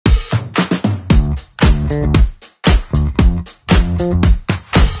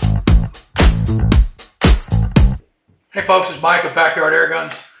Hey folks, it's Mike with Backyard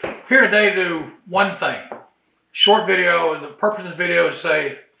AirGuns. Here today to do one thing. Short video, and the purpose of the video is to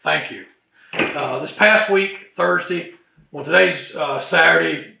say thank you. This past week, Thursday, well today's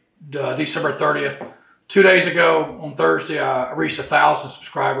Saturday, December 30th. 2 days ago on Thursday, I reached 1,000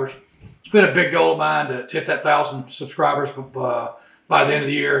 subscribers. It's been a big goal of mine to hit that 1,000 subscribers by the end of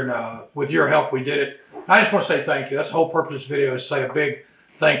the year, and with your help we did it. I just want to say thank you. That's the whole purpose of this video, is to say a big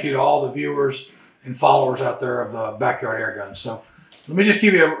thank you to all the viewers and followers out there of Backyard AirGuns. So let me just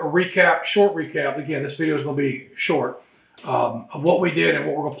give you a recap, short recap. Again, this video is going to be short of what we did and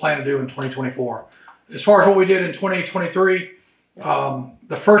what we're going to plan to do in 2024. As far as what we did in 2023,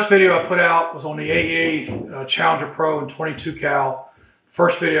 the first video I put out was on the AEA Challenger Pro in 22 cal.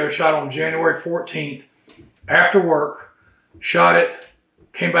 First video shot on January 14th after work. Shot it,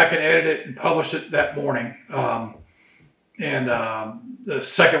 came back and edited it and published it that morning. The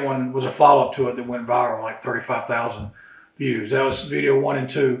second one was a follow-up to it that went viral, like 35,000 views. That was video 1 and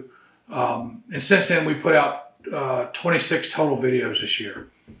 2. And since then, we put out 26 total videos this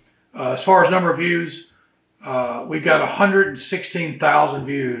year. As far as number of views, we've got 116,000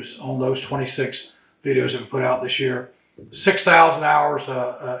 views on those 26 videos that we put out this year. 6,000 hours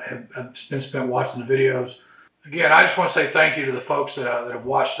have been spent watching the videos. Again, I just want to say thank you to the folks that have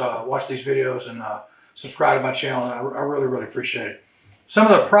watched these videos and subscribe to my channel. And I really, really appreciate it. Some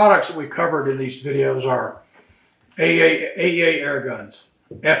of the products that we covered in these videos are AEA AirGuns,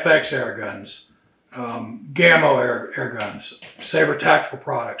 FX AirGuns, Gammo AirGuns, Sabre Tactical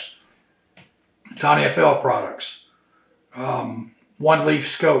products, Donnie FL products, One Leaf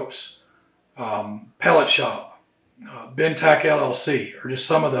Scopes, Pellet Shop, Bentac LLC, are just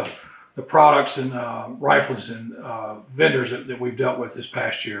some of the products and rifles and vendors that we've dealt with this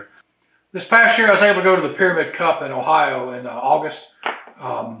past year. This past year, I was able to go to the Pyramid Cup in Ohio in August.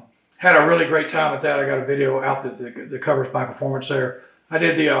 Had a really great time at that. I got a video out that covers my performance there. I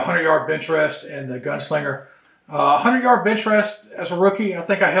did the 100-yard bench rest and the gunslinger. 100-yard bench rest as a rookie, I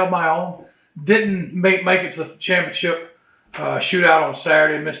think I held my own. Didn't make it to the championship shootout on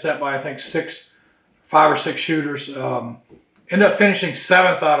Saturday. Missed that by, I think, 5 or 6 shooters. Ended up finishing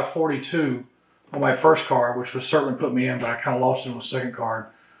 7th out of 42 on my first card, which would certainly put me in, but I kind of lost it on the second card.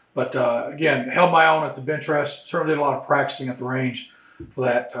 But again, held my own at the bench rest. Certainly did a lot of practicing at the range for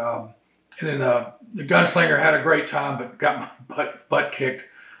that. And then the gunslinger, had a great time, but got my butt kicked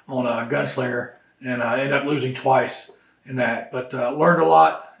on a gunslinger, and I ended up losing twice in that. But learned a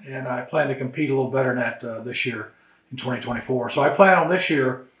lot, and I plan to compete a little better in that this year in 2024. So I plan on this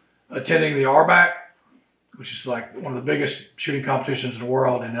year attending the RBAC, which is like one of the biggest shooting competitions in the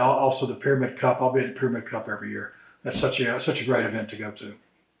world, and also the Pyramid Cup. I'll be at the Pyramid Cup every year. That's such a great event to go to.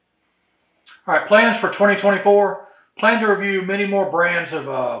 All right, plans for 2024. Plan to review many more brands of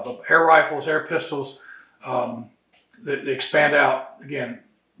air rifles, air pistols that expand out, again,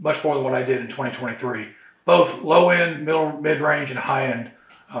 much more than what I did in 2023. Both low-end, mid-range, and high-end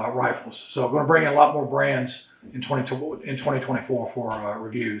rifles. So I'm going to bring in a lot more brands in 2024 for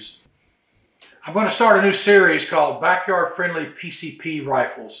reviews. I'm going to start a new series called Backyard Friendly PCP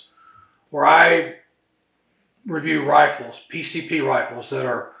Rifles, where I review rifles, PCP rifles, that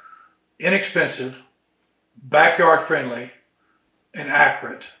are inexpensive, backyard friendly, and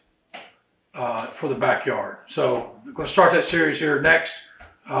accurate for the backyard. So I'm going to start that series here next.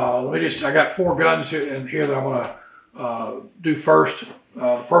 I got 4 guns here that I'm going to do first.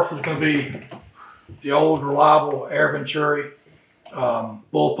 The first one's going to be the old reliable Air Venturi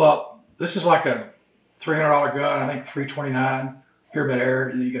bullpup. This is like a $300 gun, I think $329 here at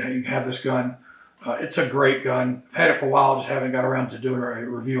Air. You can have this gun. It's a great gun. I've had it for a while, just haven't got around to doing a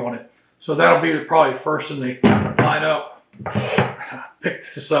review on it. So that'll be probably first in the lineup.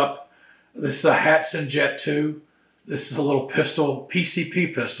 Picked this up. This is a Hatson Jet 2. This is a little pistol,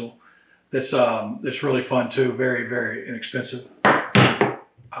 PCP pistol, that's really fun too. Very, very inexpensive.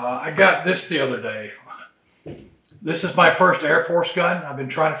 I got this the other day. This is my first Air Force gun. I've been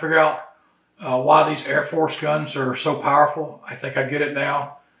trying to figure out why these Air Force guns are so powerful. I think I get it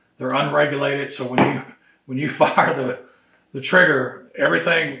now. They're unregulated, so when you fire the trigger,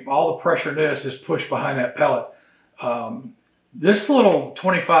 everything, all the pressure in this is pushed behind that pellet. This little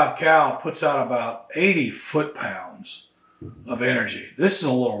 25 cal puts out about 80 foot-pounds of energy. This is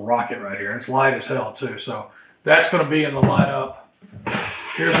a little rocket right here. It's light as hell too. So that's going to be in the lineup.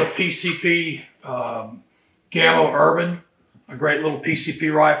 Here's a PCP Gammo Urban, a great little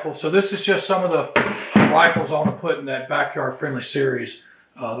PCP rifle. So this is just some of the rifles I want to put in that backyard friendly series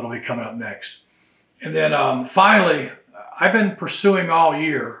that'll be coming up next. And then finally, I've been pursuing all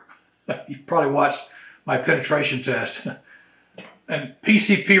year. You probably watched my penetration test. And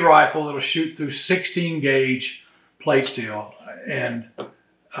PCP rifle that'll shoot through 16 gauge plate steel, and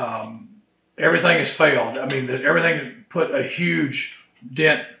everything has failed. I mean, everything put a huge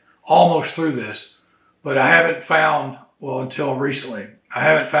dent almost through this, but I haven't found, well, until recently, I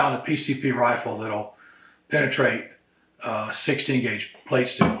haven't found a PCP rifle that'll penetrate 16 gauge plate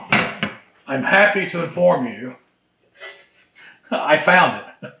steel. I'm happy to inform you, I found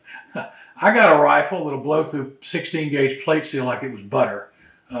it. I got a rifle that'll blow through 16 gauge plate steel like it was butter.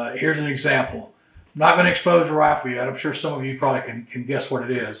 Here's an example. I'm not going to expose the rifle yet. I'm sure some of you probably can guess what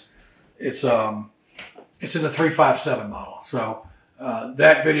it is. It's in the 357 model. So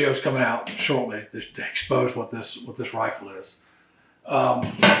that video is coming out shortly to expose what this rifle is.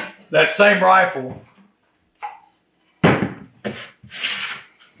 That same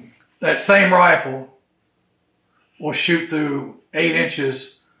rifle will shoot through 8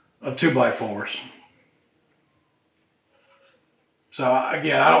 inches of 2x4s. So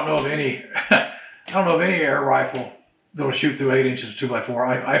again, I don't know of any air rifle that'll shoot through 8 inches of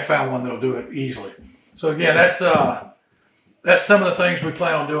 2x4. I found one that'll do it easily. So again, that's some of the things we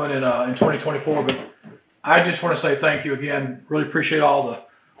plan on doing in 2024. But I just want to say thank you again. Really appreciate all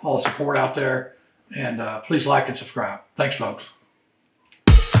the support out there, and please like and subscribe. Thanks, folks.